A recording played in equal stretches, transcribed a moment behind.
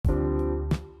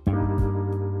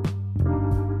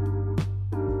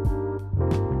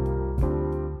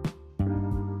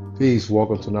Peace.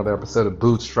 Welcome to another episode of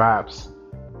Bootstraps.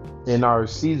 In our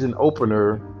season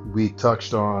opener, we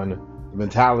touched on the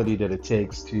mentality that it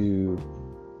takes to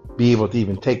be able to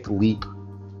even take the leap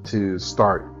to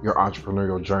start your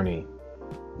entrepreneurial journey.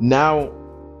 Now,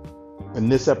 in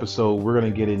this episode, we're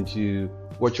going to get into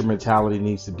what your mentality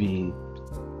needs to be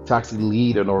to actually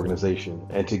lead an organization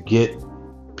and to get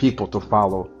people to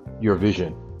follow your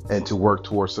vision and to work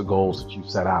towards the goals that you've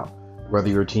set out. Whether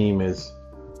your team is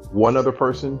one other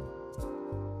person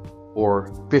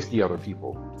or 50 other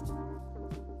people.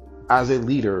 As a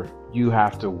leader, you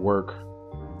have to work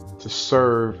to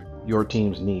serve your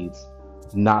team's needs,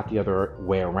 not the other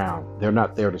way around. They're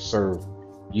not there to serve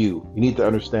you. You need to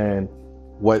understand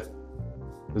what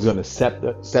is going to set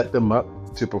them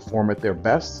up to perform at their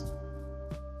best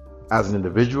as an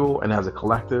individual and as a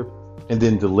collective, and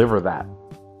then deliver that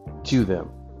to them.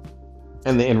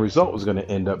 And the end result is going to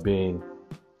end up being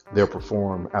they'll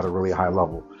perform at a really high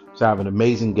level. So I have an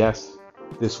amazing guest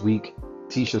this week,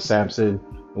 Tisha Sampson,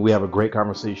 and we have a great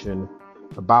conversation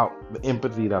about the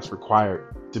empathy that's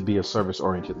required to be a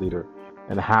service-oriented leader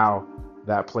and how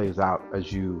that plays out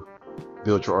as you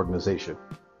build your organization.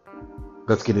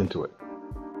 Let's get into it.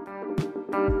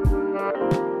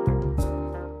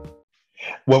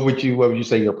 What would you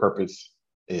say your purpose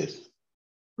is?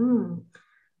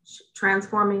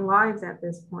 Transforming lives at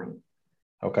this point.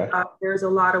 Okay. There's a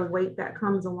lot of weight that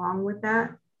comes along with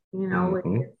that. You know,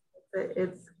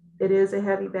 it is a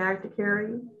heavy bag to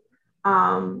carry.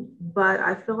 But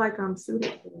I feel like I'm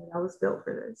suited for it. I was built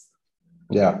for this.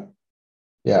 Yeah,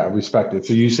 I respect it.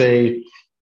 So you say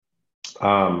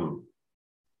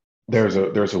there's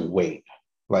a weight.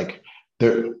 Like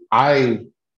I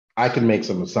can make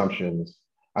some assumptions.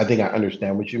 I think I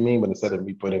understand what you mean, but instead of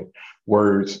me putting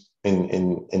words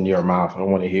in your mouth, I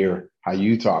want to hear how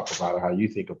you talk about it, how you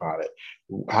think about it.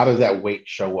 How does that weight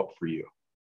show up for you?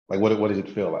 Like, what does it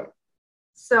feel like?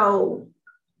 So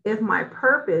if my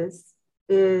purpose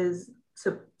is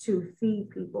to feed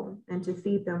people and to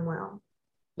feed them well,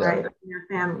 right, and their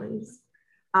families,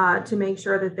 to make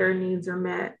sure that their needs are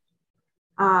met,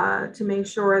 to make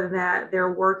sure that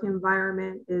their work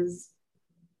environment is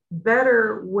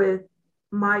better with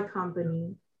my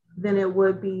company than it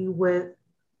would be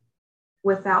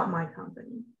without my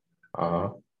company.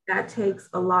 That takes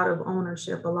a lot of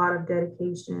ownership, a lot of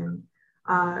dedication.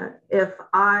 If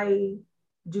I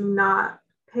do not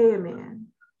pay a man,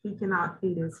 he cannot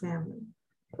feed his family.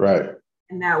 Right.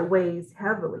 And that weighs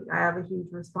heavily. I have a huge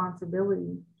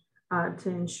responsibility to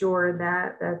ensure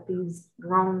that these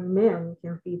grown men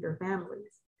can feed their families.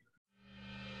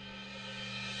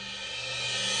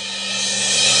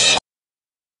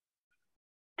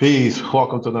 Peace.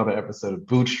 Welcome to another episode of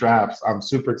Bootstraps. I'm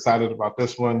super excited about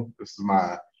this one. This is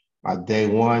my day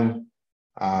one.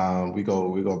 We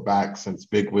go back since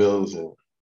Big Wheels and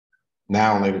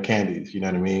now Later Candies. You know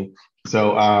what I mean?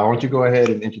 So why don't you go ahead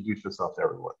and introduce yourself to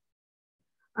everyone?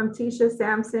 I'm Tisha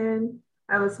Sampson.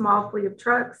 I have a small fleet of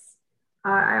trucks.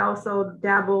 I also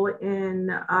dabble in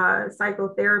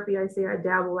psychotherapy. I say I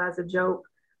dabble as a joke.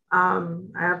 I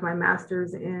have my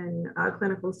master's in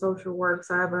clinical social work.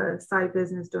 So I have a side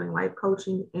business doing life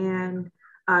coaching and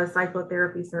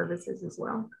psychotherapy services as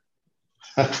well.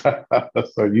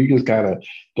 So you just kind of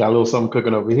got a little something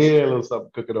cooking over here, a little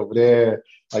something cooking over there.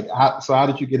 Like, how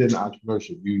did you get into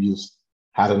entrepreneurship? You just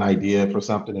had an idea for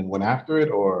something and went after it,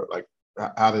 or like,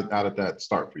 how did that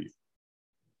start for you?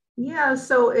 Yeah,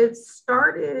 so it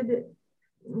started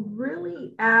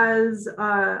really as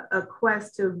a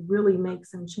quest to really make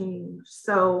some change.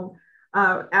 So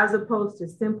as opposed to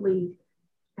simply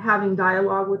having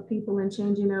dialogue with people and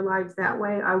changing their lives that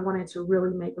way, I wanted to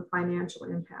really make a financial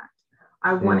impact.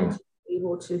 I wanted to be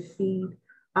able to feed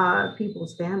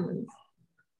people's families.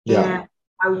 Yeah. And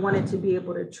I wanted to be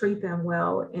able to treat them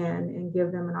well and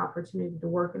give them an opportunity to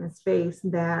work in a space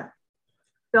that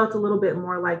felt a little bit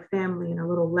more like family and a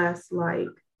little less like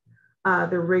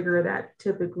the rigor that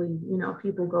typically,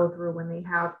 people go through when they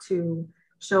have to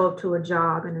show up to a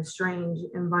job in a strange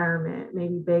environment,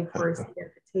 maybe beg for a seat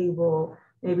at the table,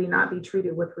 maybe not be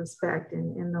treated with respect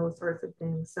and those sorts of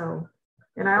things. So,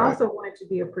 and I also wanted to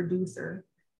be a producer,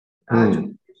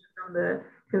 transition from the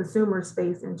consumer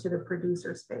space into the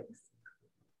producer space.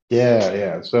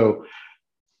 Yeah. So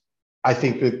I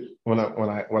think that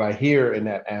what I hear in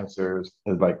that answer is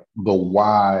like the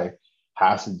why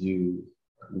has to do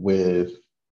with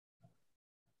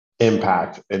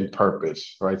impact and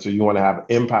purpose, right? So you want to have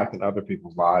impact in other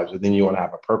people's lives, and then you want to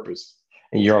have a purpose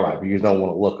in your life. You just don't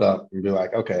want to look up and be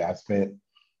like, okay, I spent,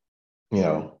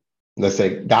 let's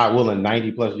say, God willing,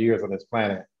 90 plus years on this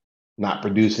planet, not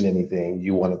producing anything.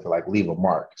 You wanted to like leave a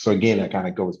mark. So again, that kind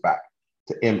of goes back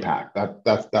to impact.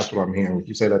 That's what I'm hearing. Would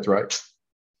you say that's right?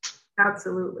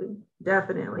 Absolutely,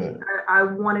 definitely. Yeah. I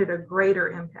wanted a greater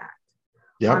impact.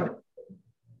 Yep.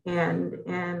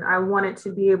 And I wanted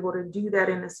to be able to do that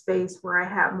in a space where I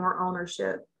had more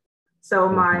ownership. So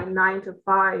my 9 to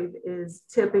 5 is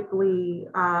typically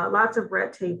lots of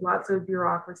red tape, lots of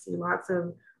bureaucracy, lots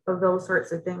of those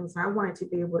sorts of things. And I wanted to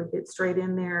be able to get straight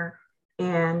in there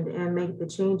and make the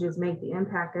changes, make the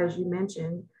impact, as you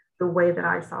mentioned, the way that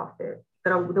I saw fit,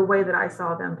 the way that I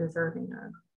saw them deserving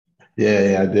of.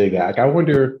 Yeah, I dig that. Like, I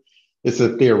wonder, it's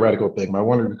a theoretical thing, but I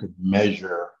wonder if you could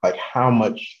measure like how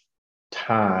much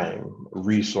time,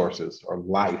 resources, or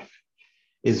life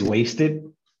is wasted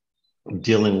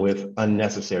dealing with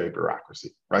unnecessary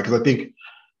bureaucracy, right? Because I think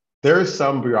there is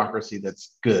some bureaucracy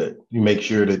that's good. You make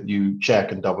sure that you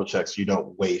check and double check so you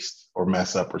don't waste or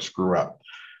mess up or screw up.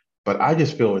 But I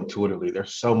just feel intuitively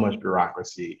there's so much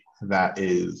bureaucracy that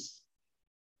is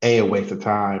A, a waste of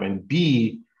time, and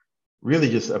B,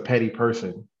 really just a petty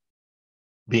person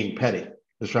being petty,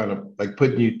 just trying to like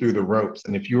putting you through the ropes.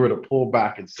 And if you were to pull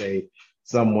back and say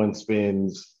someone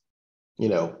spends, you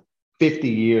know, 50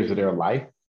 years of their life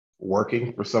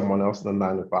working for someone else in a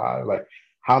 9 to 5, like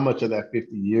how much of that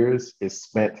 50 years is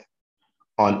spent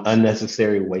on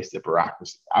unnecessary wasted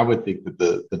bureaucracy? I would think that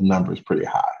the number is pretty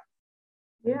high.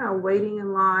 Yeah, waiting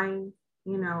in line,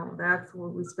 that's where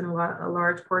we spend a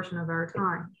large portion of our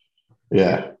time.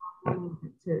 Yeah.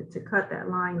 To cut that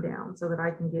line down so that I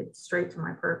can get straight to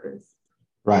my purpose.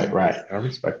 Right. I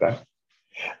respect that.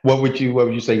 What would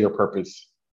you say your purpose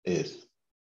is?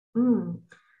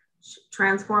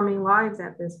 Transforming lives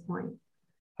at this point.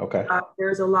 Okay.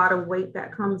 There's a lot of weight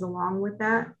that comes along with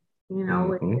that.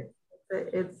 It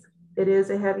is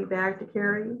a heavy bag to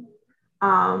carry.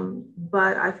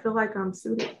 But I feel like I'm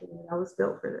suited for it. I was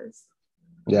built for this.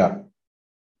 Yeah,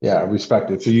 I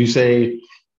respect it. So you say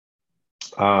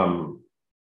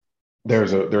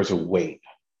there's a weight.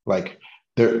 Like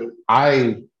there,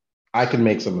 I can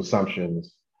make some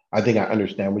assumptions. I think I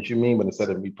understand what you mean, but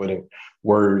instead of me putting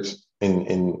words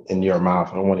in your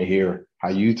mouth, I want to hear how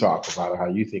you talk about it, how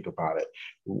you think about it.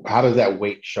 How does that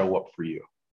weight show up for you?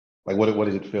 Like what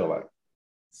does it feel like?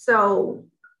 So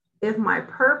if my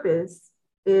purpose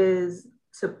is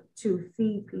to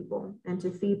feed people and to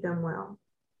feed them well,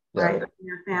 Yeah. right, and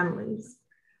their families,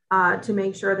 to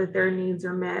make sure that their needs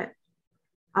are met,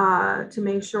 to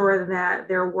make sure that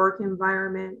their work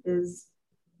environment is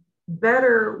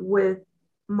better with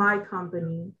my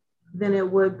company than it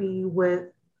would be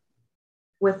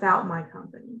without my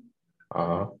company.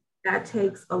 That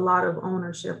takes a lot of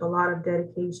ownership, a lot of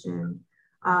dedication.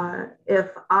 If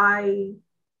I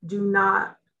do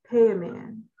not pay a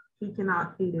man, he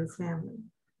cannot feed his family.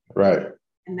 Right.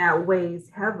 And that weighs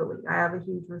heavily. I have a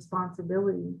huge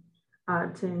responsibility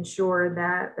to ensure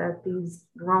that these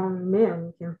grown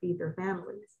men can feed their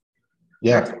families.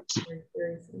 Yeah. Very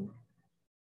seriously.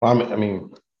 I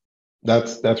mean,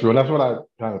 that's real. That's what I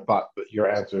kind of thought that your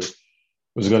answer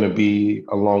was going to be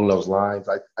along those lines.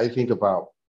 I think about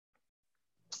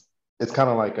it's kind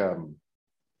of like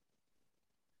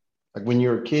when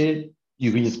you're a kid,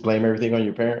 you can just blame everything on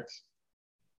your parents.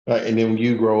 And then when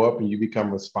you grow up and you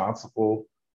become responsible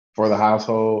for the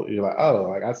household, you're like, oh,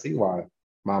 like I see why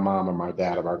my mom or my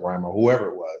dad or my grandma, whoever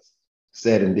it was,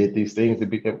 said and did these things.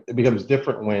 It becomes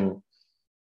different when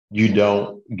you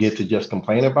don't get to just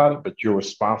complain about it, but you're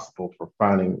responsible for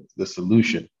finding the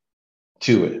solution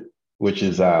to it, which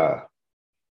is,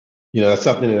 that's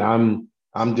something that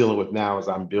I'm dealing with now as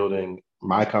I'm building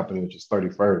my company, which is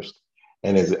 31st.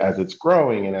 And as it's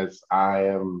growing and as I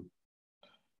am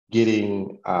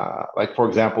getting, like, for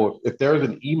example, if there's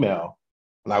an email,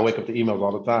 and I wake up to emails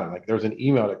all the time, like there's an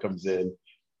email that comes in,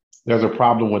 there's a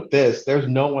problem with this, there's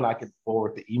no one I can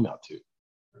forward the email to.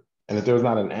 And if there's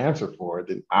not an answer for it,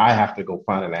 then I have to go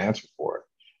find an answer for it.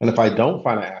 And if I don't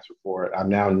find an answer for it, I'm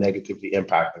now negatively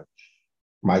impacting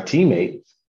my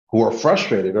teammates who are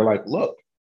frustrated. They're like, look,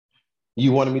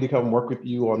 you wanted me to come work with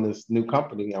you on this new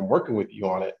company. I'm working with you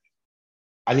on it.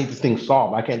 I need this thing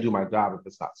solved. I can't do my job if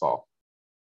it's not solved.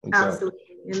 And absolutely.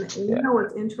 And you know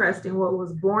what's interesting? What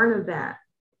was born of that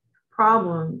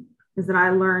problem is that I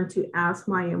learned to ask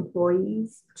my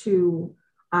employees to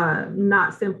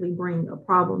not simply bring a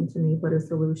problem to me, but a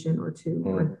solution or two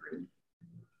or three.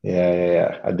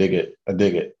 Yeah. I dig it.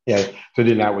 Yeah. So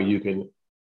then that way you can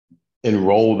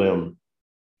enroll them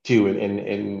too.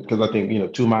 And because I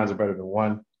think, 2 minds are better than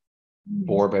one,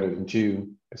 4 better than 2,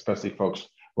 especially folks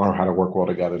learn how to work well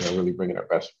together. They're really putting their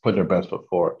best foot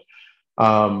forward.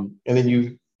 And then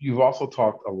you've also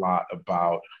talked a lot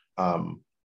about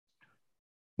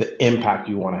the impact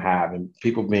you want to have and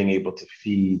people being able to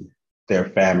feed their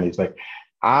families. Like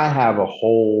I have a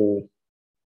whole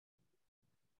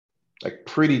like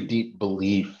pretty deep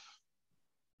belief.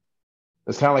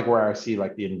 It's kind of like where I see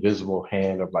like the invisible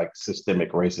hand of like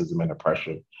systemic racism and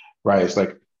oppression, right? It's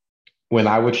like when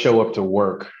I would show up to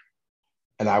work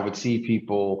and I would see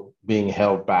people being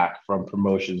held back from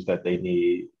promotions that they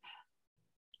need,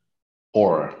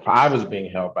 or I was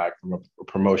being held back from a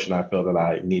promotion I feel that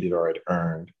I needed or had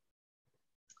earned.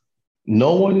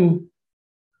 No one,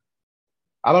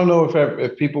 I don't know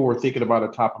if people were thinking about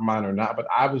it top of mind or not, but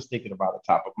I was thinking about it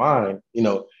top of mind.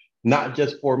 Not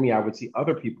just for me. I would see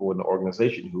other people in the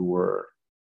organization who were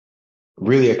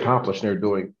really accomplished and they're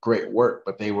doing great work,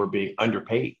 but they were being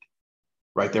underpaid.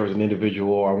 Right? There was an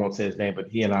individual, I won't say his name, but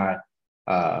he and I,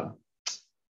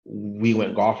 we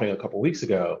went golfing a couple of weeks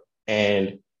ago,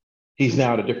 and he's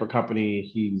now at a different company.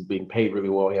 He's being paid really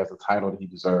well. He has the title that he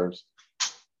deserves.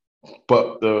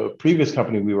 But the previous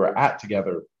company we were at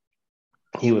together,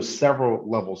 he was several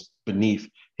levels beneath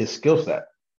his skill set.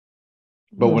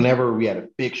 But whenever we had a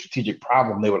big strategic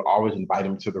problem, they would always invite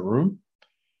him to the room,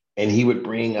 and he would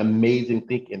bring amazing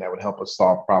thinking that would help us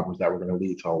solve problems that were going to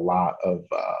lead to a lot of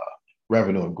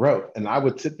revenue and growth. And I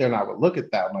would sit there and I would look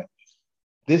at that. I'm like,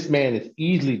 this man is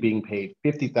easily being paid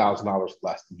 $50,000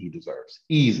 less than he deserves,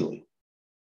 easily.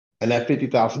 And that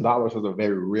 $50,000 has a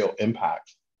very real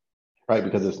impact, right?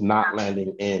 Because it's not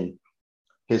landing in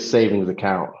his savings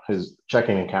account, his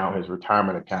checking account, his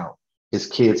retirement account, his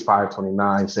kids'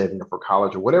 529, saving up for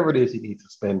college, or whatever it is he needs to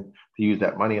spend to use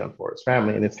that money on for his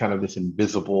family. And it's kind of this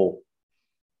invisible,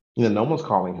 no one's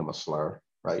calling him a slur,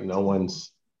 right? No one's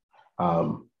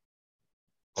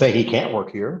saying he can't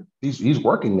work here. He's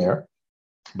working there,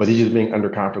 but he's just being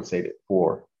undercompensated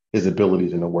for his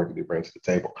abilities and the work that he brings to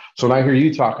the table. So when I hear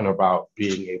you talking about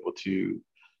being able to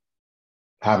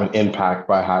have an impact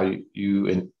by how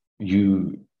you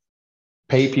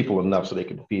pay people enough so they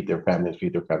can feed their family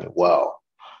well,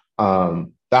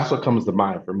 that's what comes to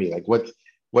mind for me. Like what's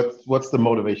the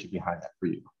motivation behind that for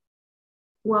you?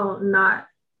 Well, not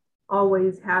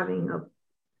always having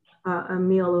a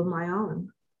meal of my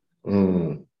own.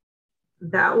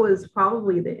 That was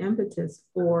probably the impetus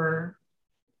for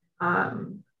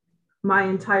my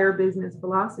entire business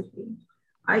philosophy.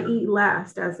 I eat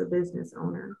last as a business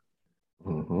owner.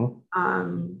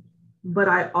 But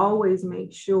I always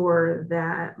make sure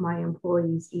that my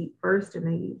employees eat first and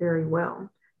they eat very well.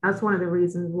 That's one of the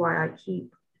reasons why I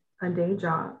keep a day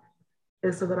job,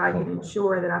 is so that I can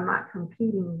ensure that I'm not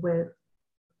competing with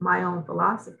my own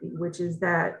philosophy, which is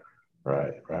that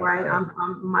Right.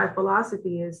 My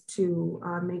philosophy is to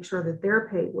make sure that they're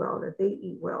paid well, that they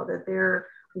eat well, that their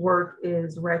work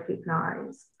is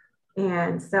recognized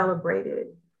and celebrated.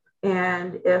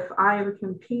 And if I am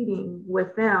competing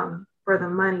with them for the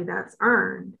money that's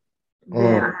earned,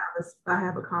 then I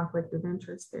have a conflict of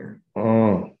interest there.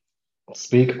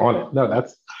 Speak on it. No,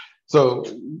 that's so.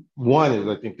 One is,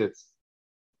 I think that's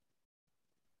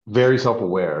very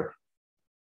self-aware.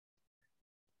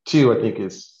 Two, I think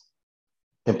is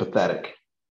empathetic.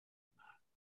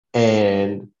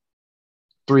 And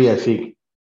three, I think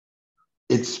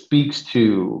it speaks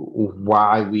to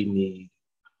why we need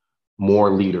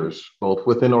more leaders, both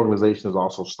within organizations,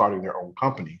 also starting their own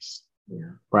companies.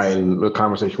 Yeah. Right. And the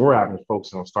conversation we're having is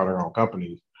folks on starting their own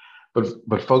companies,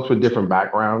 but folks with different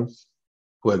backgrounds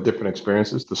who have different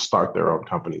experiences to start their own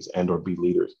companies and or be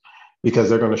leaders, because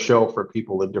they're going to show up for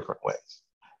people in different ways.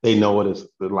 They know what it's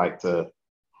like to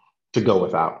go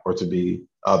without, or to be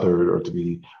othered, or to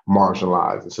be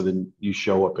marginalized. And so then you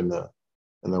show up in the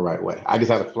right way. I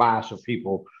just had a flash of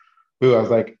people who I was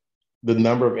like, the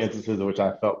number of instances in which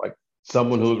I felt like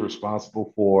someone who was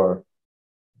responsible for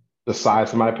the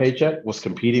size of my paycheck was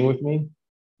competing with me.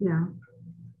 Yeah.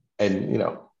 And,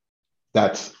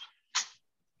 that's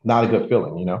not a good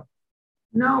feeling,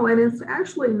 No, and it's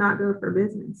actually not good for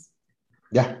business.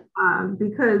 Yeah.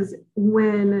 Because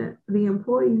when the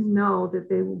employees know that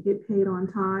they will get paid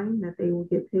on time, that they will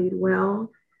get paid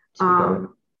well,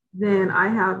 then I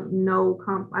have no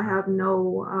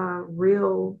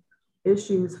real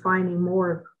issues finding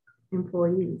more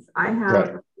employees. I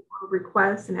have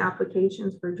requests and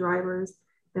applications for drivers,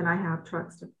 then I have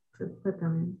trucks to put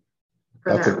them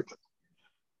in.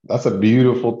 That's a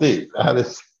beautiful thing. That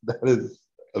is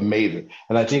amazing.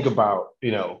 And I think about,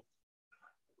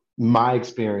 my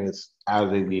experience as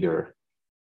a leader,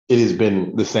 it has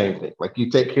been the same thing. Like, you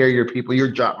take care of your people,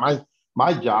 your job.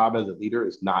 My job as a leader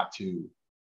is not to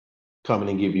come in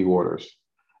and give you orders.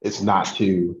 It's not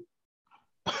to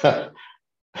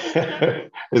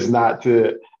it's not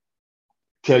to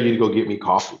tell you to go get me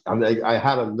coffee. I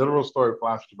had a literal story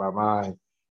flash to my mind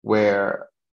where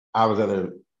I was at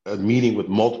a meeting with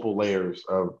multiple layers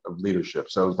of leadership.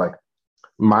 So it was like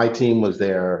my team was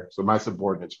there, so my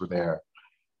subordinates were there,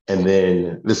 and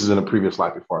then this is in a previous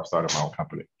life before I started my own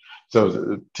company. So it was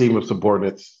a team of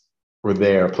subordinates were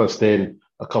there, plus then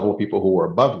a couple of people who were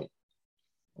above me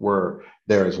were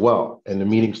there as well. And the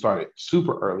meeting started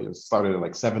super early. It started at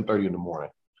like 7:30 in the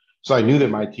morning. So I knew that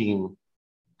my team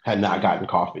had not gotten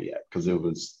coffee yet because it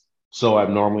was so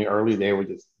abnormally early. They were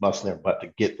just busting their butt to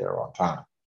get there on time.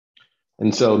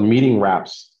 And so the meeting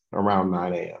wraps around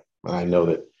 9 a.m. And I know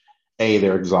that A,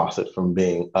 they're exhausted from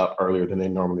being up earlier than they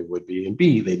normally would be, and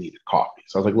B, they needed coffee.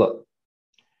 So I was like, look,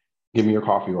 give me your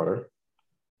coffee order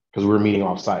because we're meeting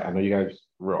off site. I know you guys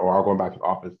are all going back to the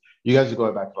office. You guys are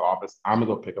going back to the office. I'm going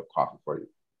to go pick up coffee for you.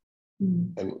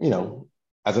 Mm-hmm. And,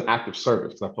 as an act of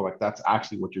service, I feel like that's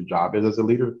actually what your job is as a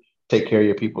leader. Take care of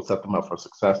your people, set them up for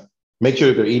success. Make sure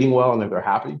that they're eating well and that they're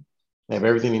happy. They have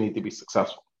everything they need to be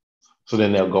successful. So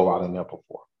then they'll go out and they'll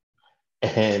perform.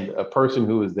 And a person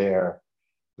who was there,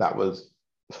 that was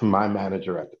my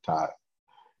manager at the time.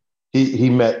 He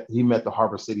met the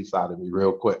Harbor City side of me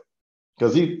real quick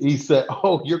because he said,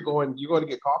 "Oh, you're going to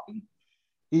get coffee?"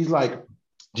 He's like,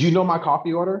 "Do you know my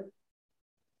coffee order?"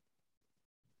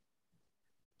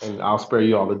 And I'll spare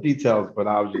you all the details, but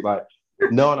I was just like,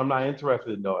 "No, and I'm not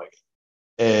interested in knowing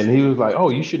it." And he was like, "Oh,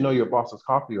 you should know your boss's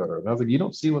coffee order." And I was like, "You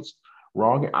don't see what's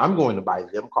wrong here? I'm going to buy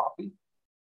them coffee.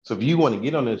 So if you want to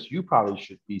get on this, you probably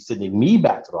should be sending me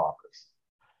back to the office.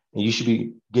 And you should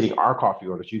be getting our coffee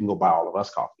orders. You can go buy all of us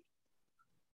coffee."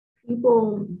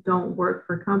 People don't work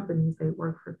for companies, they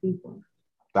work for people.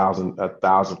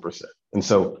 1,000%. And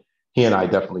so he and I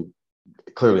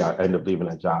clearly I ended up leaving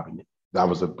that job. And that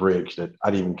was a bridge that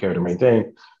I didn't even care to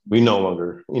maintain. We no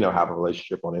longer, have a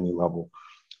relationship on any level.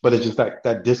 But it's just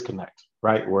that disconnect,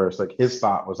 right? Where it's like his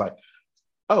thought was like,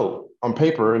 oh, on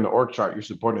paper in the org chart, you're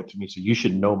subordinate to me, so you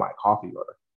should know my coffee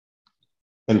order.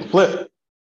 And flip,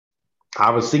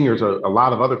 I was seniors a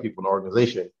lot of other people in the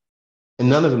organization, and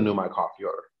none of them knew my coffee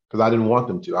order because I didn't want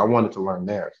them to. I wanted to learn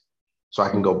theirs so I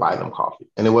can go buy them coffee.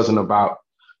 And it wasn't about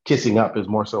kissing up, it was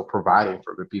more so providing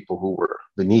for the people who were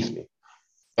beneath me.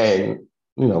 And,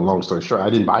 long story short, I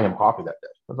didn't buy him coffee that day.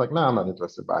 I was like, no, I'm not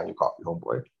interested in buying you coffee,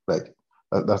 homeboy. Like,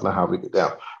 that's not how we get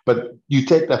down. But you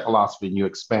take that philosophy and you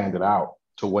expand it out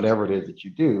to whatever it is that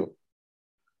you do.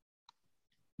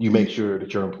 You make sure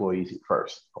that your employees eat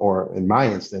first. Or in my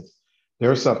instance,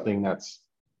 there's something that's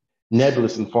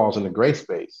nebulous and falls in the gray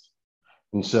space.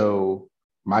 And so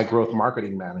my growth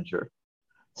marketing manager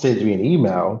sends me an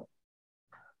email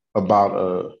about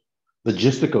a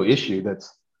logistical issue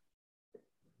that's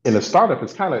in a startup.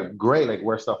 It's kind of gray, like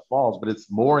where stuff falls, but it's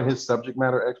more in his subject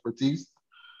matter expertise,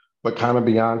 but kind of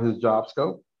beyond his job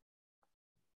scope.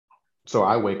 So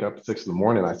I wake up at 6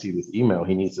 a.m. I see this email.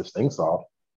 He needs this thing solved.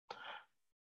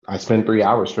 I spend 3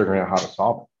 hours figuring out how to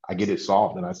solve it. I get it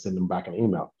solved and I send him back an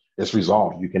email. It's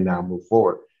resolved. You can now move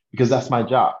forward because that's my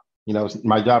job.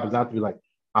 My job is not to be like,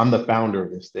 I'm the founder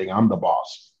of this thing. I'm the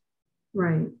boss.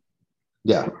 Right.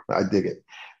 Yeah, I dig it.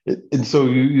 And so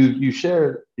you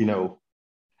shared, you know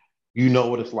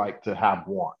what it's like to have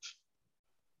want.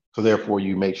 So therefore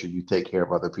you make sure you take care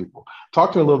of other people.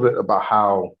 Talk to me a little bit about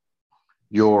how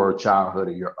your childhood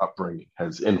or your upbringing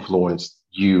has influenced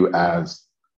you as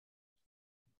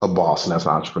a boss and as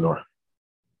an entrepreneur.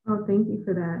 Oh, thank you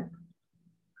for that.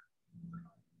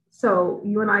 So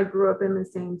you and I grew up in the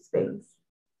same space.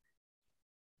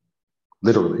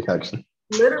 Literally, actually.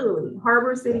 Literally,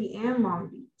 Harbor City and Long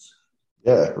Beach.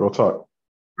 Yeah, real talk.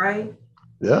 Right?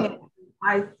 Yeah. And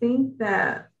I think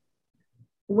that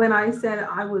when I said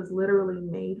I was literally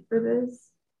made for this,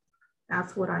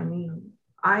 that's what I mean.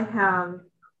 I have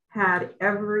had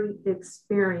every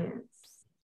experience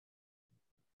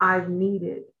I've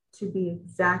needed to be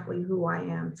exactly who I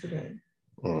am today.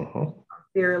 Mm-hmm. I'm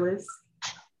fearless.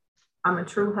 I'm a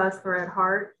true hustler at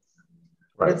heart.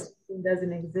 Right. If something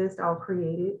doesn't exist, I'll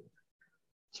create it.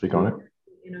 Speak on it.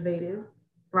 Innovative,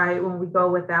 right? When we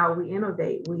go without, we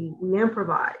innovate. We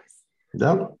improvise.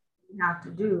 Yeah. We have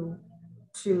to do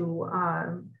to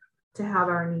have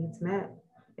our needs met.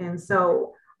 And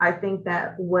so I think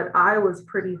that what I was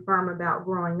pretty firm about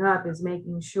growing up is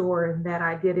making sure that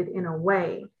I did it in a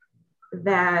way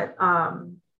that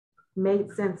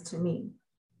made sense to me,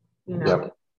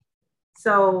 Yep.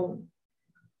 So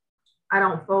I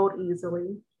don't fold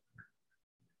easily.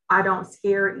 I don't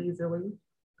scare easily.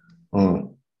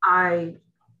 I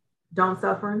don't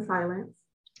suffer in silence.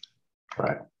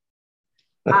 Right.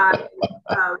 I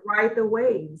ride the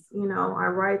waves, I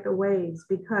ride the waves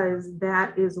because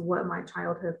that is what my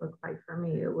childhood looked like for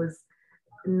me. It was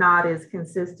not as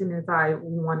consistent as I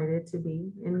wanted it to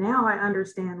be. And now I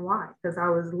understand why, because I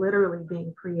was literally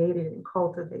being created and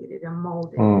cultivated and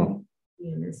molded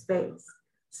in this space.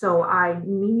 So I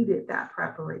needed that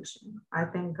preparation. I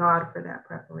thank God for that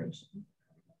preparation.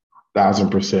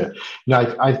 1,000%.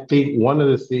 Now, I think one of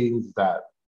the things that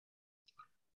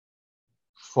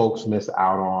folks miss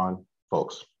out on,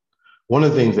 folks, one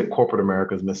of the things that corporate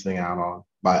America is missing out on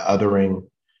by othering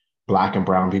Black and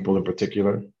brown people in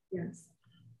particular, yes,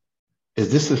 is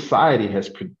this society has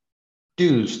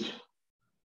produced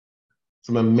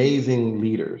some amazing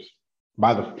leaders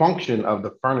by the function of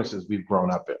the furnaces we've grown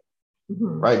up in,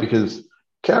 right? Because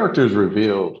character is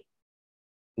revealed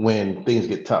when things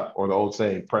get tough, or the old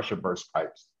saying, pressure bursts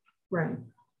pipes. Right.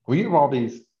 Well, you have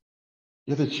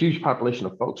this huge population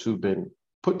of folks who've been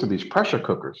put through these pressure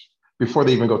cookers before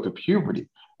they even go through puberty,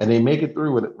 and they make it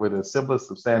through with a semblance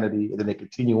of sanity, and then they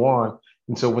continue on.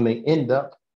 And so when they end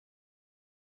up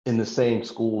in the same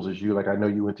schools as you, like I know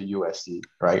you went to USC,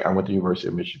 right? I went to University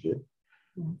of Michigan.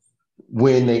 Yes.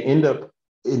 When they end up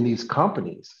in these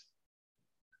companies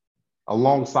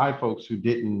alongside folks who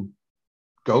didn't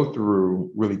go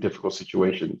through really difficult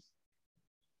situations,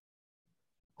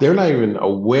 they're not even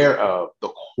aware of the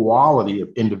quality of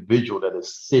individual that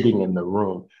is sitting in the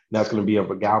room that's going to be able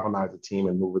to galvanize a team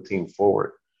and move a team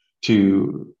forward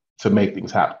to make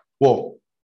things happen. Well,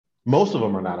 most of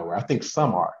them are not aware. I think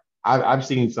some are. I've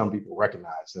seen some people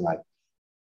recognize and like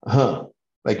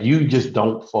you just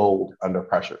don't fold under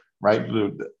pressure, right?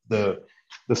 The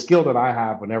skill that I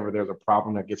have whenever there's a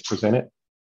problem that gets presented,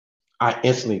 I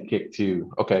instantly kick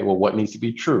to, okay, well, what needs to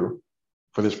be true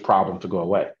for this problem to go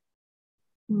away?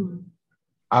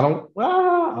 I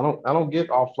don't get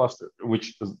all flustered,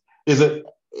 which is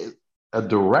a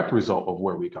direct result of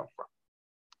where we come from.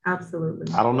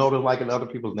 Absolutely. I don't know what it's like in other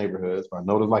people's neighborhoods, but I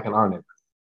know what it's like in our neighborhood.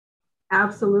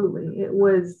 Absolutely. It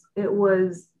was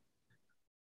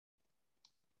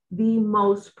the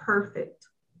most perfect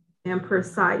and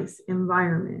precise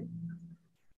environment.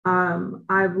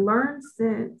 I've learned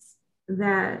since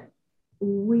that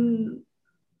we've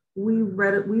been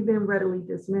readily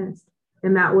dismissed.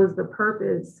 And that was the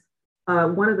purpose,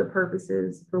 one of the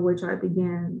purposes for which I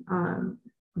began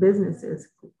businesses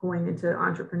going into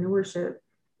entrepreneurship,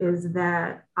 is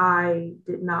that I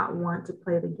did not want to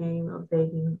play the game of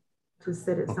begging to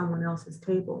sit at someone else's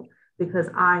table, because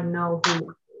I know who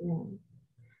I am.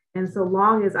 And so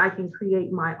long as I can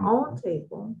create my own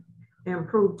table and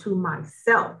prove to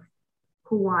myself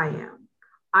who I am,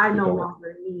 I no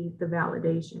longer need the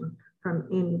validation from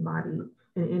anybody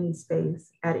in any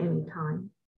space at any time.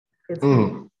 It's at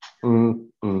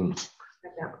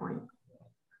that point.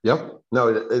 Yep. No,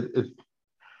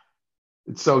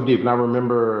 it's so deep. And I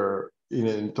remember,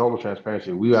 in total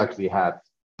transparency, we actually had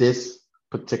this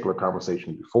particular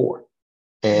conversation before.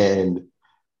 And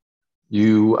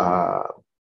you, I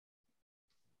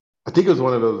think it was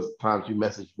one of those times you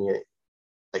messaged me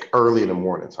like early in the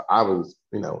morning. So I was,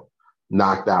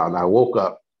 knocked out, and I woke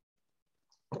up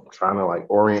trying to like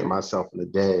orient myself in the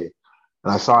day.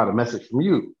 And I saw a message from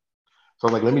you. So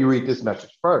I'm like, let me read this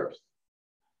message first.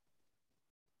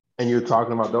 And you're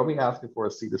talking about, don't be asking for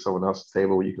a seat at someone else's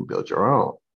table where you can build your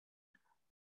own.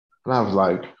 And I was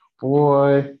like,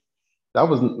 boy, that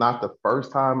was not the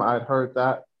first time I'd heard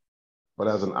that. But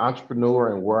as an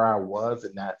entrepreneur and where I was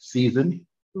in that season,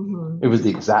 it was the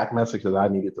exact message that I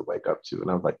needed to wake up to.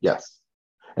 And I was like, yes.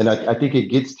 And I think it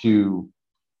gets to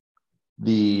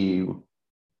the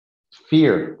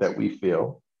fear that we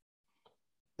feel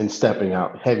in stepping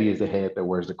out. Heavy is the head that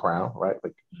wears the crown, right?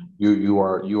 Like you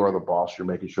are the boss. You're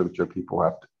making sure that your people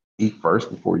have to eat first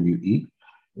before you eat.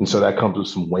 And so that comes with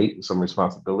some weight and some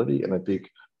responsibility. And I think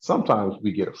sometimes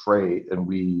we get afraid and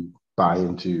we buy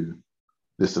into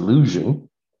this illusion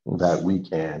that we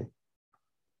can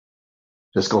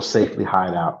just go safely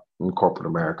hide out in corporate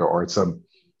America or at some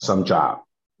job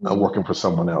working for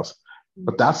someone else.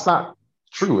 But that's not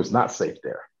true. It's not safe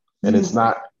there. And it's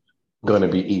not going to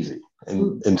be easy.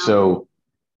 And so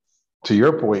to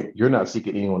your point, you're not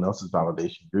seeking anyone else's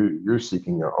validation. You're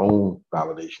seeking your own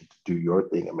validation to do your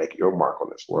thing and make your mark on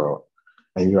this world.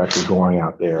 And you're actually going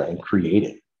out there and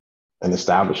creating and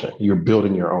establishing. You're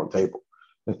building your own table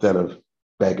instead of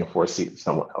begging for a seat at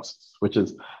someone else's, which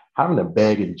is having to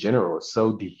beg in general is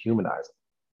so dehumanizing,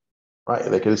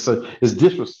 right? Like it's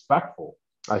disrespectful.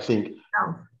 I think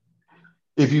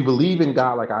if you believe in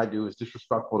God like I do, it's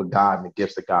disrespectful to God and the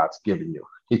gifts that God's given you.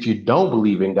 If you don't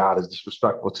believe in God, it's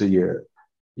disrespectful to your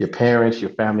parents,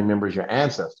 your family members, your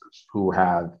ancestors who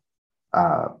have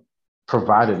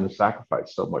provided and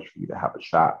sacrificed so much for you to have a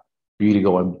shot, for you to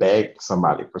go and beg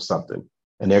somebody for something,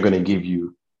 and they're going to give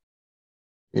you,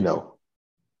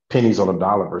 pennies on a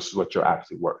dollar versus what you're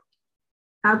actually worth.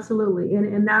 Absolutely.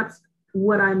 And that's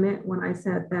what I meant when I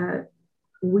said that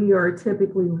we are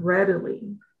typically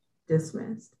readily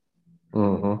dismissed.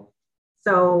 Mm-hmm.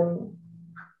 So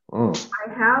I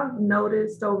have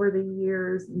noticed over the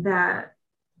years that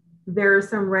there's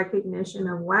some recognition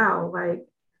of, wow, like,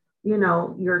 you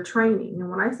know, your training. And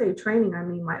when I say training, I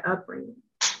mean my upbringing.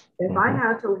 If I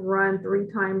had to run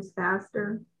 3 times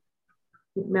faster,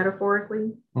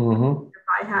 metaphorically, if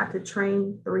I had to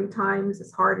train 3 times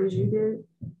as hard as you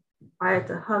did, I had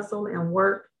to hustle and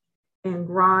work and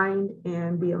grind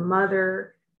and be a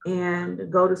mother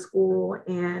and go to school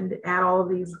and add all of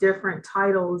these different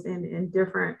titles and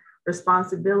different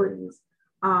responsibilities,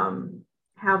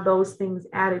 have those things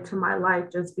added to my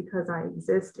life just because I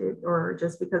existed, or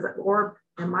just because, or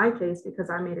in my case,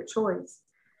 because I made a choice,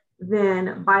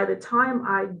 then by the time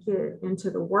I get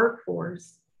into the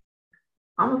workforce,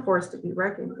 I'm a force to be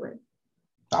reckoned with.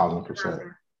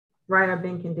 1,000%. Right, I've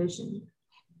been conditioned.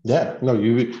 Yeah, no,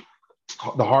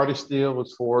 the hardest steel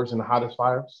is forged in the hottest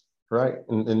fires, right?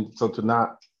 And so to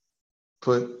not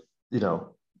put, you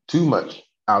know, too much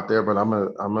out there, but I'm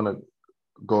gonna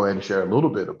go ahead and share a little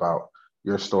bit about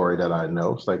your story that I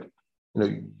know. It's like, you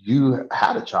know, you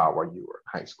had a child while you were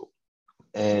in high school,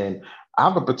 and I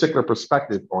have a particular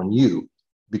perspective on you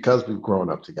because we've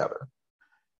grown up together.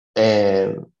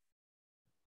 And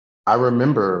I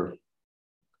remember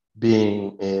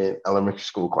being in elementary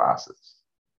school classes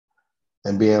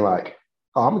and being like,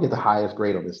 oh, I'm gonna get the highest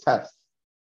grade on this test.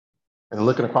 And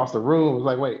looking across the room, was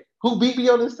like, wait, who beat me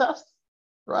on this test?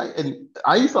 Right. And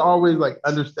I used to always like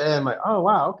understand, like, oh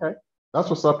wow, okay. That's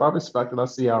what's up. I respect it. I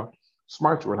see how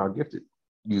smart you were and how gifted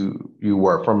you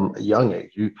were from a young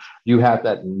age. You had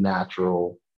that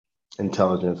natural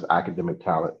intelligence, academic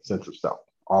talent, sense of self.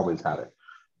 Always had it.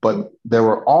 But there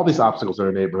were all these obstacles in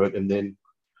the neighborhood, and then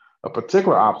a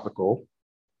particular obstacle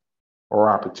or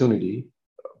opportunity,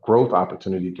 growth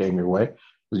opportunity came your way.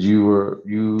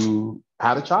 You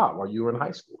had a child while you were in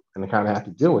high school, and kind of had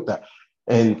to deal with that.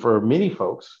 And for many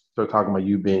folks, they're talking about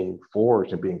you being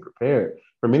forged and being prepared.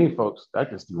 For many folks, that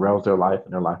just derails their life,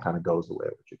 and their life kind of goes the way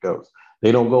which it goes.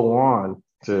 They don't go on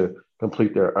to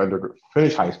complete their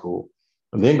finish high school,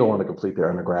 and then go on to complete their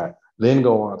undergrad, then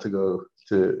go on to go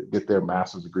to get their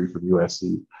master's degree from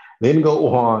USC, then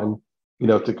go on, you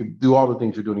know, to do all the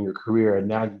things you're doing in your career. And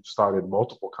now you've started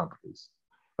multiple companies.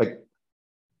 Like,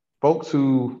 folks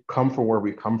who come from where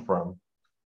we come from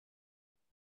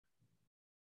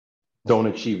don't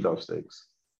achieve those things.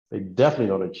 They definitely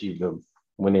don't achieve them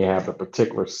when they have a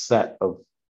particular set of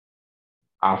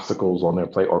obstacles on their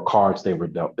plate or cards they were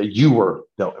dealt, that you were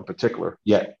dealt in particular,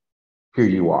 yet here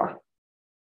you are,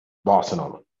 bossing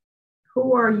on them.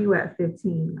 Who are you at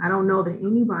 15? I don't know that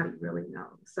anybody really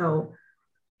knows. So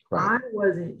right. I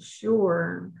wasn't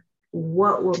sure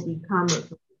what will become of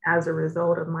me as a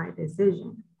result of my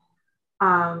decision.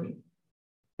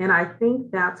 And I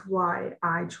think that's why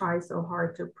I try so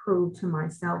hard to prove to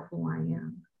myself who I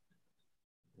am.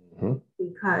 Mm-hmm.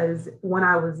 Because when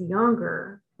I was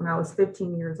younger, when I was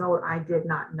 15 years old, I did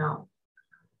not know.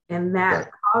 And that right.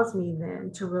 caused me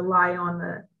then to rely on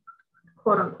the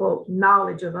quote unquote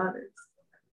knowledge of others.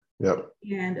 Yep.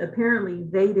 And apparently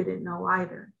they didn't know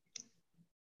either.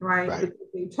 Right? Because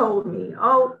they told me,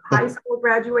 oh, high school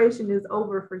graduation is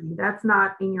over for you. That's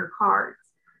not in your cards.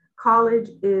 College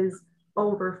is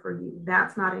over for you.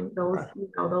 That's not in those, you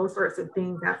know, those sorts of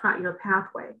things. That's not your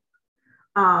pathway.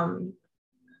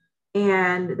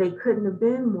 And they couldn't have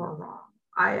been more wrong.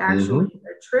 I actually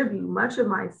attribute much of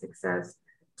my success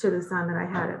to the son that I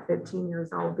had at 15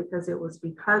 years old, because it was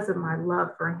because of my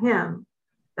love for him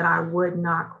that I would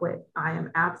not quit. I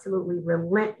am absolutely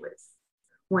relentless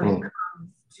when it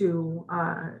comes to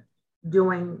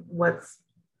doing what's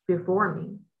before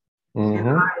me. And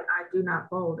I do not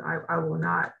fold. I will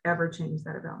not ever change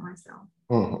that about myself.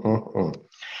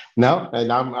 No,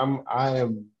 and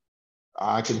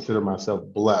I consider myself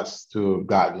blessed to have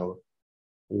gotten to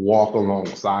walk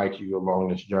alongside you along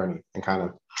this journey and kind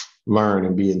of learn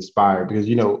and be inspired, because,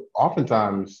 you know,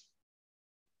 oftentimes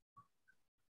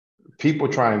people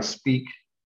try and speak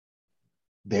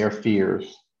their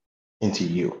fears into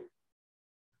you,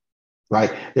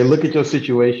 right? They look at your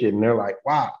situation and they're like,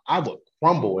 wow, I would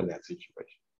crumble in that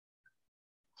situation.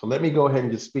 So let me go ahead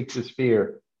and just speak this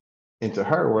fear into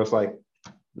her, where it's like,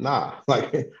 nah,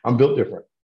 like, I'm built different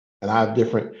and I have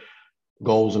different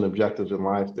goals and objectives in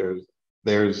life.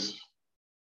 There's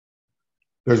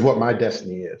what my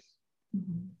destiny is.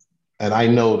 And I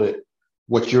know that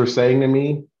what you're saying to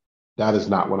me, that is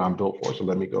not what I'm built for. So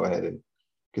let me go ahead and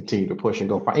continue to push and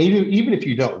go find, even if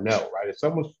you don't know, right? If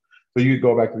someone's, so you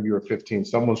go back to when you were 15,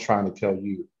 someone's trying to tell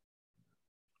you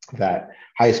that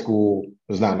high school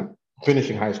is not,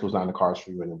 finishing high school is not in the cards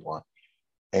for you anymore.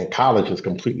 And college is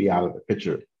completely out of the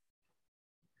picture.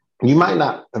 You might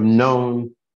not have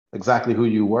known exactly who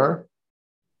you were,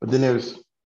 but then there's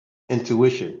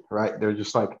intuition, right? They're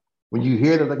just like, when you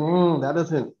hear it, like, that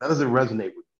doesn't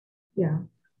resonate with Yeah. you,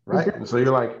 right? And so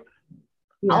you're like, I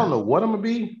Yeah. don't know what I'm gonna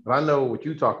be, but I know what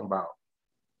you're talking about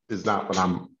is not what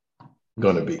I'm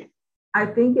gonna be. I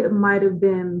think it might have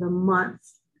been the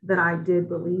months that I did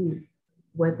believe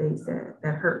what they said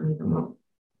that hurt me the most.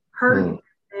 Hurt Mm,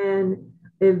 and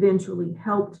eventually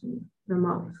helped me the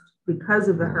most because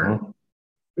of the hurt, mhm,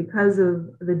 because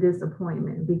of the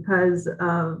disappointment, because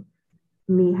of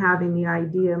me having the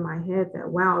idea in my head that,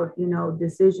 wow,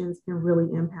 decisions can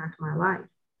really impact my life.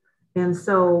 And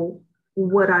so,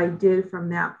 what I did from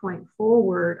that point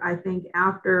forward, I think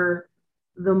after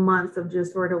the months of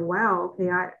just sort of, wow, okay,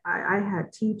 I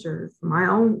had teachers, my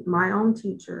own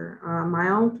teacher, my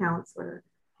own counselor,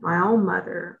 my own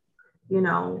mother, you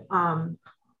know,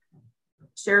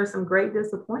 share some great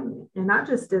disappointment, and not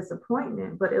just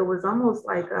disappointment, but it was almost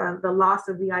like the loss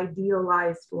of the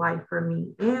idealized life for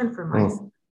me and for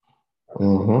myself.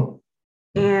 mm, mhm,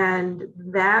 And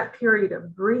that period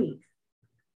of grief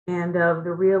and of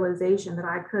the realization that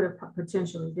I could have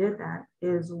potentially did that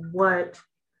is what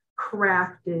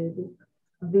crafted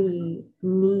the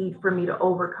need for me to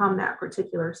overcome that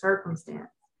particular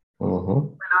circumstance. mhm,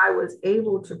 When I was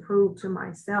able to prove to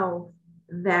myself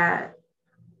that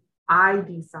I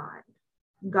decide,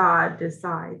 God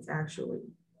decides actually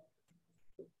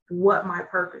what my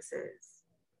purpose is.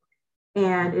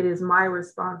 And it is my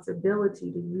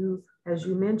responsibility to use, as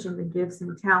you mentioned, the gifts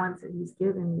and talents that He's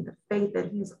given me, the faith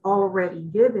that He's already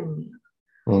given me.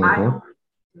 I mhm. only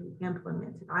need to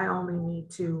implement it. I only need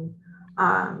to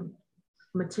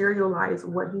materialize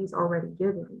what He's already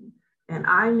given me. And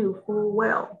I knew full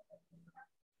well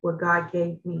what God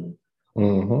gave me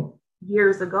Mhm.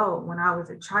 years ago when I was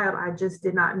a child. I just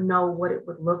did not know what it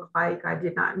would look like. I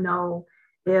did not know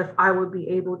if I would be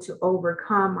able to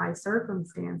overcome my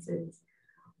circumstances.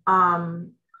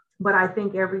 But I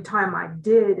think every time I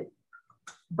did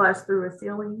bust through a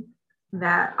ceiling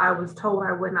that I was told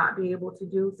I would not be able to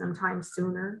do sometime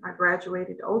sooner, I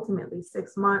graduated ultimately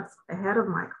 6 months ahead of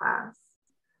my class.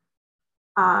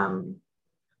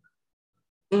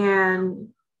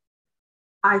 And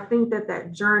I think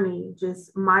that journey,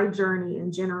 just my journey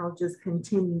in general, just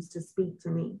continues to speak to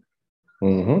me,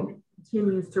 Mhm.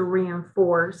 continues to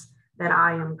reinforce that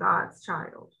I am God's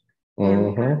child.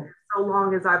 And Mhm. so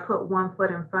long as I put one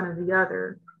foot in front of the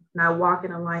other and I walk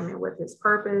in alignment with His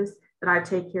purpose, that I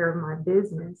take care of my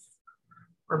business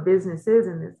or businesses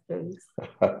in this case,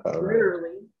 Right.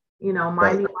 literally, Right.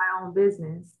 minding my own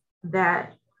business,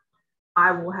 that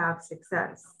I will have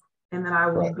success and that I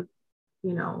will Right. be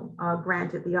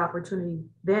granted the opportunity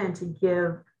then to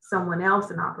give someone else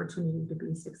an opportunity to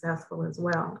be successful as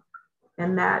well.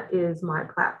 And that is my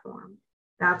platform.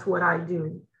 That's what I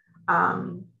do.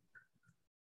 Um,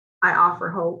 I offer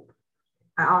hope.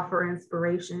 I offer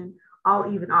inspiration.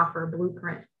 I'll even offer a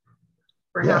blueprint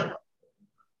for how Yeah. to.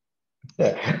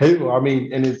 Yeah. I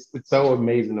mean, and it's so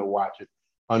amazing to watch it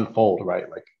unfold, right?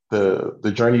 Like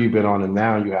the journey you've been on, and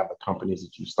now you have the companies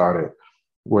that you started,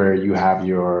 where you have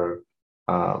your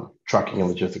trucking and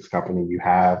logistics company, you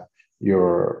have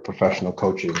your professional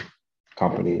coaching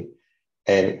company,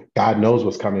 and God knows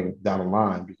what's coming down the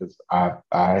line, because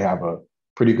I have a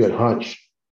pretty good hunch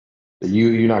that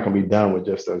you're not going to be done with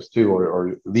just those two, or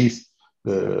at least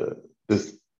the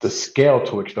the scale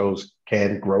to which those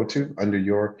can grow to under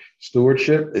your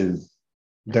stewardship is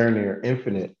darn near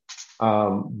infinite.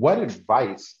 What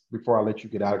advice, before I let you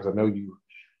get out, because I know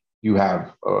you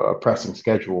have a pressing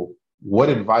schedule, what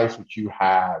advice would you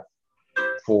have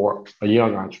for a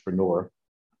young entrepreneur,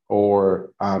 or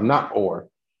not, or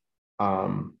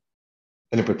and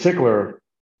in particular,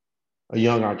 a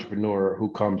young entrepreneur who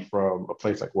comes from a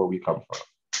place like where we come from?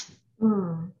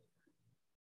 Mm,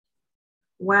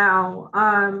 wow.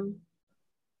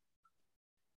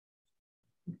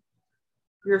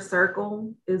 Your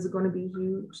circle is going to be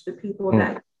huge. The people Mm,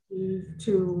 that you choose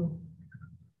to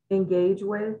engage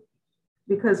with,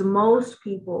 because most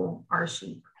people are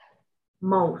sheep.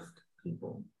 Most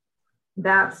people.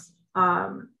 That's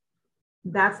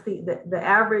the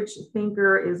average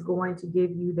thinker is going to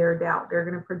give you their doubt. They're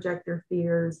going to project their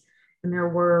fears and their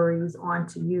worries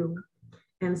onto you.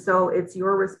 And so it's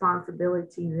your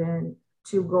responsibility then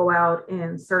to go out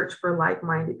and search for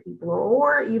like-minded people,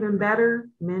 or even better,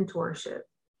 mentorship.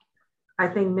 I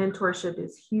think mentorship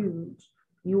is huge.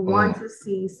 You want mm, to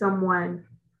see someone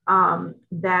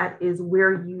that is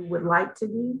where you would like to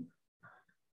be,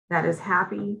 that is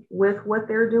happy with what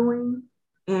they're doing,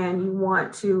 and you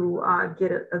want to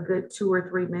get a good 2 or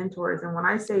 3 mentors. And when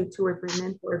I say 2 or 3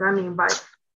 mentors, I mean by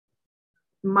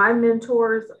my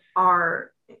mentors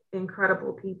are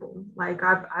incredible people. Like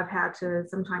I've had to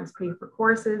sometimes pay for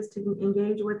courses to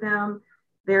engage with them.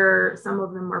 Some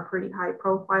of them are pretty high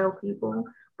profile people,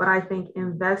 but I think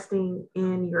investing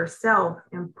in yourself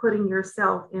and putting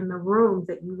yourself in the rooms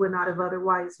that you would not have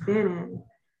otherwise been in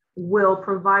will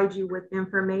provide you with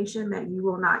information that you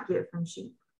will not get from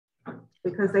sheep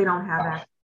because they don't have access.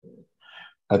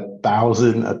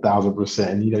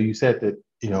 1,000%. You said that,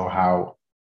 how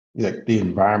like the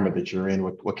environment that you're in,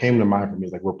 what came to mind for me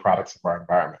is like we're products of our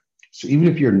environment. So even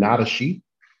if you're not a sheep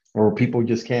or people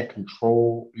just can't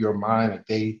control your mind, like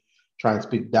they try and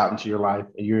speak doubt into your life,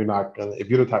 and you're not gonna, if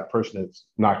you're the type of person that's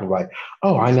not gonna be like,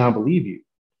 oh, I now believe you.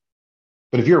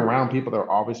 But if you're around people that are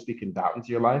always speaking doubt into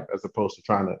your life, as opposed to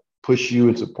trying to push you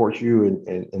and support you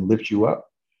and lift you up,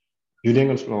 you're then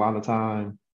gonna spend a lot of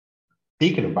time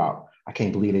thinking about, I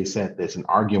can't believe they said this, and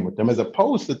arguing with them, as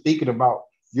opposed to thinking about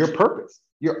your purpose.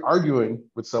 You're arguing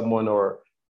with someone or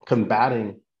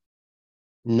combating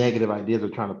negative ideas or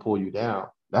trying to pull you down.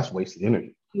 That's wasted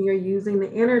energy. You're using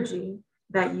the energy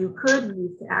that you could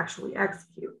use to actually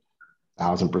execute.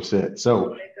 1,000%.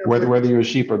 So whether you're a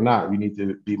sheep or not, you need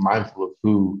to be mindful of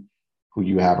who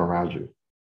you have around you.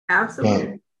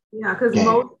 Absolutely. Yeah, because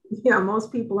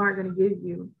most people aren't going to give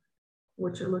you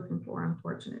what you're looking for,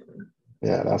 unfortunately.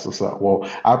 Yeah, that's what's up. Well,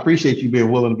 I appreciate you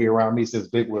being willing to be around me since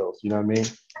Big Wheels. You know what I mean?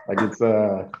 Like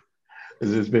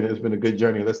it's been a good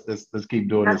journey. Let's keep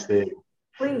doing this thing.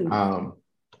 Please. All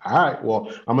right.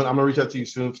 Well, I'm gonna reach out to you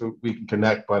soon so we can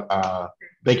connect. But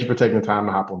thank you for taking the time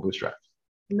to hop on Bootstraps.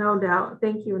 No doubt.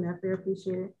 Thank you, Nephi. I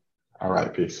appreciate it. All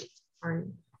right. Peace. All right.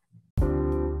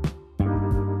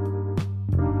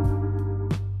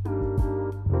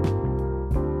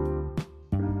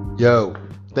 Yo,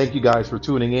 thank you guys for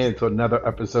tuning in to another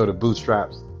episode of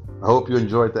Bootstraps. I hope you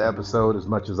enjoyed the episode as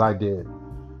much as I did.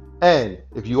 And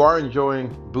if you are enjoying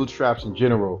Bootstraps in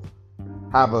general,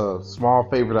 have a small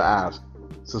favor to ask.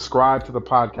 Subscribe to the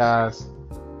podcast.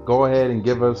 Go ahead and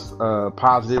give us a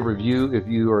positive review if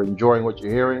you are enjoying what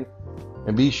you're hearing.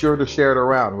 And be sure to share it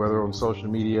around, whether on social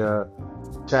media,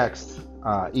 text,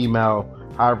 email,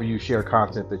 however you share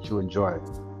content that you enjoy.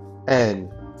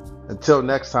 And until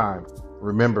next time,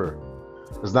 remember,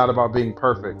 it's not about being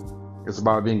perfect. It's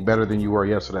about being better than you were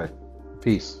yesterday.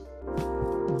 Peace.